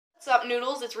What's up,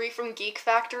 Noodles? It's Ree from Geek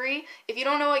Factory. If you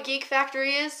don't know what Geek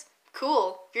Factory is,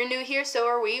 cool. If you're new here, so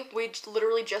are we. We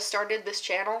literally just started this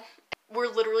channel. We're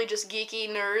literally just geeky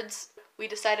nerds. We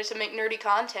decided to make nerdy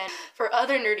content for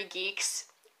other nerdy geeks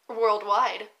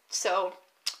worldwide. So,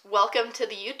 welcome to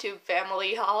the YouTube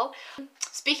family, y'all.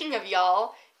 Speaking of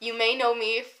y'all, you may know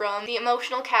me from the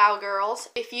Emotional Cowgirls.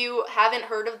 If you haven't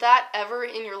heard of that ever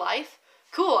in your life,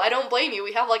 cool, I don't blame you.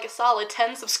 We have like a solid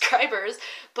 10 subscribers.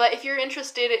 But if you're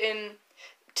interested in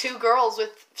two girls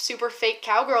with super fake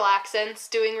cowgirl accents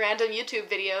doing random YouTube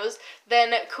videos,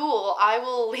 then cool, I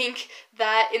will link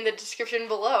that in the description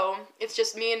below. It's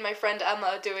just me and my friend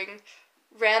Emma doing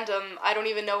random, I don't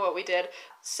even know what we did.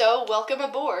 So, welcome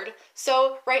aboard.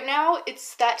 So, right now,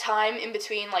 it's that time in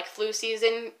between, like, flu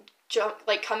season,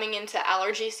 like, coming into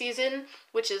allergy season,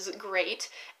 which is great,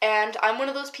 and I'm one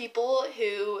of those people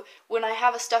who, when I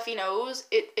have a stuffy nose,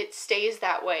 it stays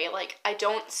that way. Like, I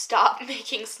don't stop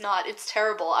making snot. It's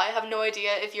terrible. I have no idea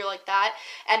if you're like that,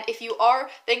 and if you are,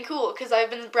 then cool, because I've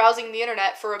been browsing the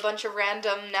internet for a bunch of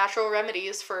random natural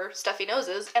remedies for stuffy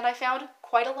noses, and I found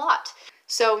quite a lot.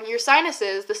 So your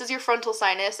sinuses, this is your frontal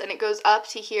sinus, and it goes up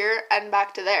to here and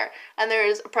back to there. And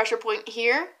there's a pressure point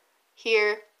here,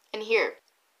 here, and here.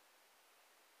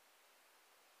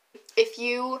 If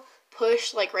you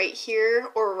push like right here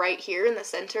or right here in the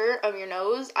center of your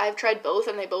nose, I've tried both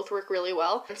and they both work really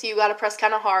well. And so you gotta press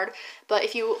kind of hard, but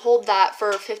if you hold that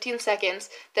for 15 seconds,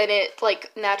 then it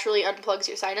like naturally unplugs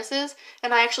your sinuses.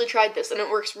 And I actually tried this and it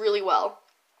works really well.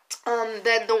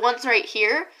 Then the ones right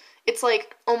here, it's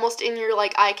like almost in your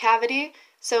like eye cavity,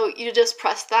 so you just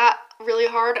press that really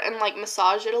hard and like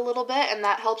massage it a little bit, and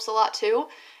that helps a lot too.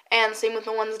 And same with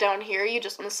the ones down here, you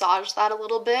just massage that a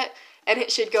little bit and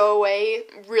it should go away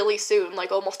really soon,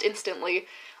 like almost instantly.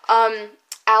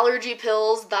 Allergy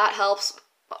pills, that helps.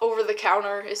 Over the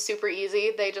counter is super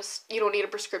easy. You don't need a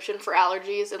prescription for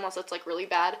allergies unless it's like really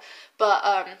bad. But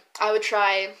I would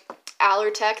try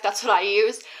Allertech, that's what I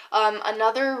use.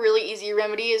 Another really easy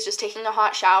remedy is just taking a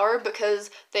hot shower, because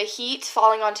the heat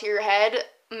falling onto your head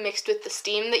mixed with the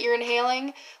steam that you're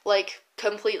inhaling like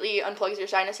completely unplugs your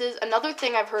sinuses. Another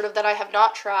thing I've heard of that I have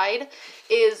not tried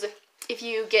is if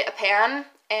you get a pan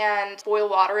and boil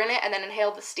water in it and then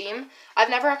inhale the steam.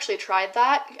 I've never actually tried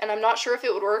that, and I'm not sure if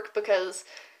it would work, because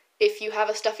if you have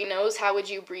a stuffy nose, how would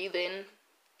you breathe in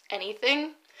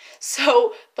anything?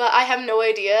 So, but I have no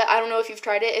idea. I don't know if you've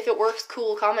tried it. If it works,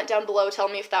 cool, comment down below, tell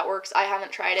me if that works. I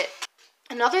haven't tried it.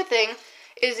 Another thing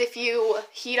is if you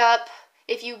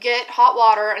get hot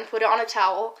water and put it on a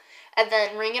towel, and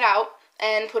then wring it out,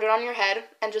 and put it on your head,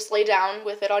 and just lay down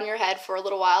with it on your head for a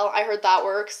little while. I heard that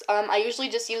works. I usually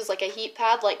just use like a heat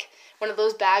pad, like one of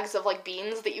those bags of like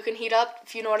beans that you can heat up,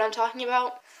 if you know what I'm talking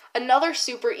about. Another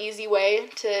super easy way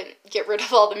to get rid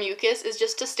of all the mucus is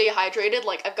just to stay hydrated.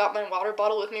 Like, I've got my water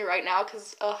bottle with me right now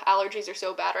because allergies are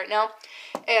so bad right now.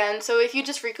 And so if you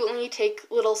just frequently take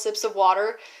little sips of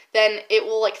water, then it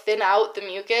will like thin out the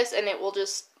mucus and it will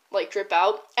just like drip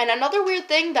out. And another weird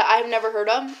thing that I've never heard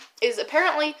of is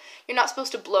apparently you're not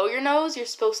supposed to blow your nose, you're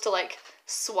supposed to like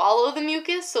swallow the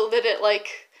mucus so that it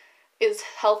like is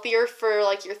healthier for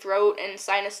like your throat and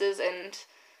sinuses, and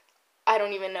I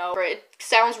don't even know. It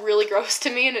sounds really gross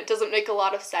to me and it doesn't make a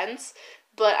lot of sense,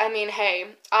 but I mean, hey,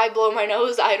 I blow my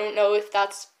nose. I don't know if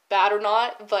that's bad or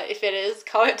not, but if it is,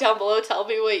 comment down below, tell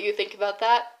me what you think about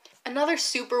that. Another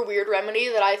super weird remedy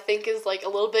that I think is like a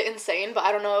little bit insane, but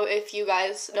I don't know if you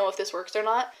guys know if this works or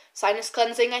not. Sinus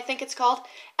cleansing, I think it's called.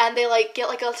 And they like get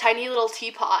like a tiny little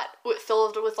teapot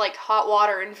filled with like hot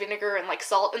water and vinegar and like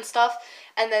salt and stuff,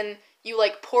 and then you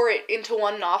like pour it into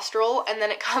one nostril and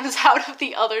then it comes out of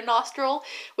the other nostril,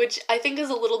 which I think is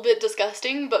a little bit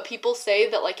disgusting, but people say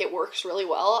that like it works really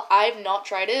well. I've not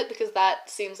tried it because that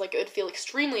seems like it would feel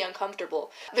extremely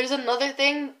uncomfortable. There's another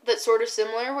thing that's sort of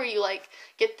similar where you like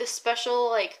get this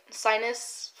special like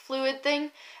sinus fluid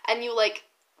thing and you like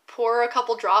pour a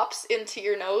couple drops into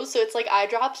your nose, so it's like eye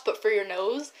drops but for your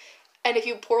nose. And if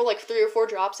you pour like 3 or 4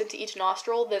 drops into each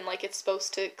nostril, then like it's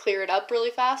supposed to clear it up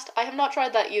really fast. I have not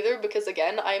tried that either because,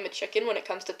 again, I am a chicken when it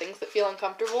comes to things that feel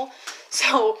uncomfortable.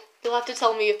 So you'll have to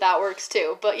tell me if that works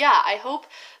too. But yeah, I hope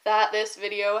that this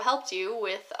video helped you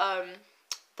with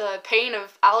the pain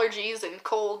of allergies and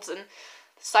colds and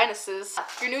sinuses.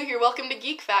 If you're new here, welcome to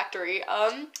Geek Factory.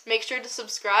 Make sure to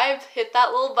subscribe, hit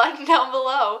that little button down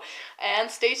below, and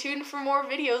stay tuned for more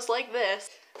videos like this.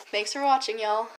 Thanks for watching, y'all.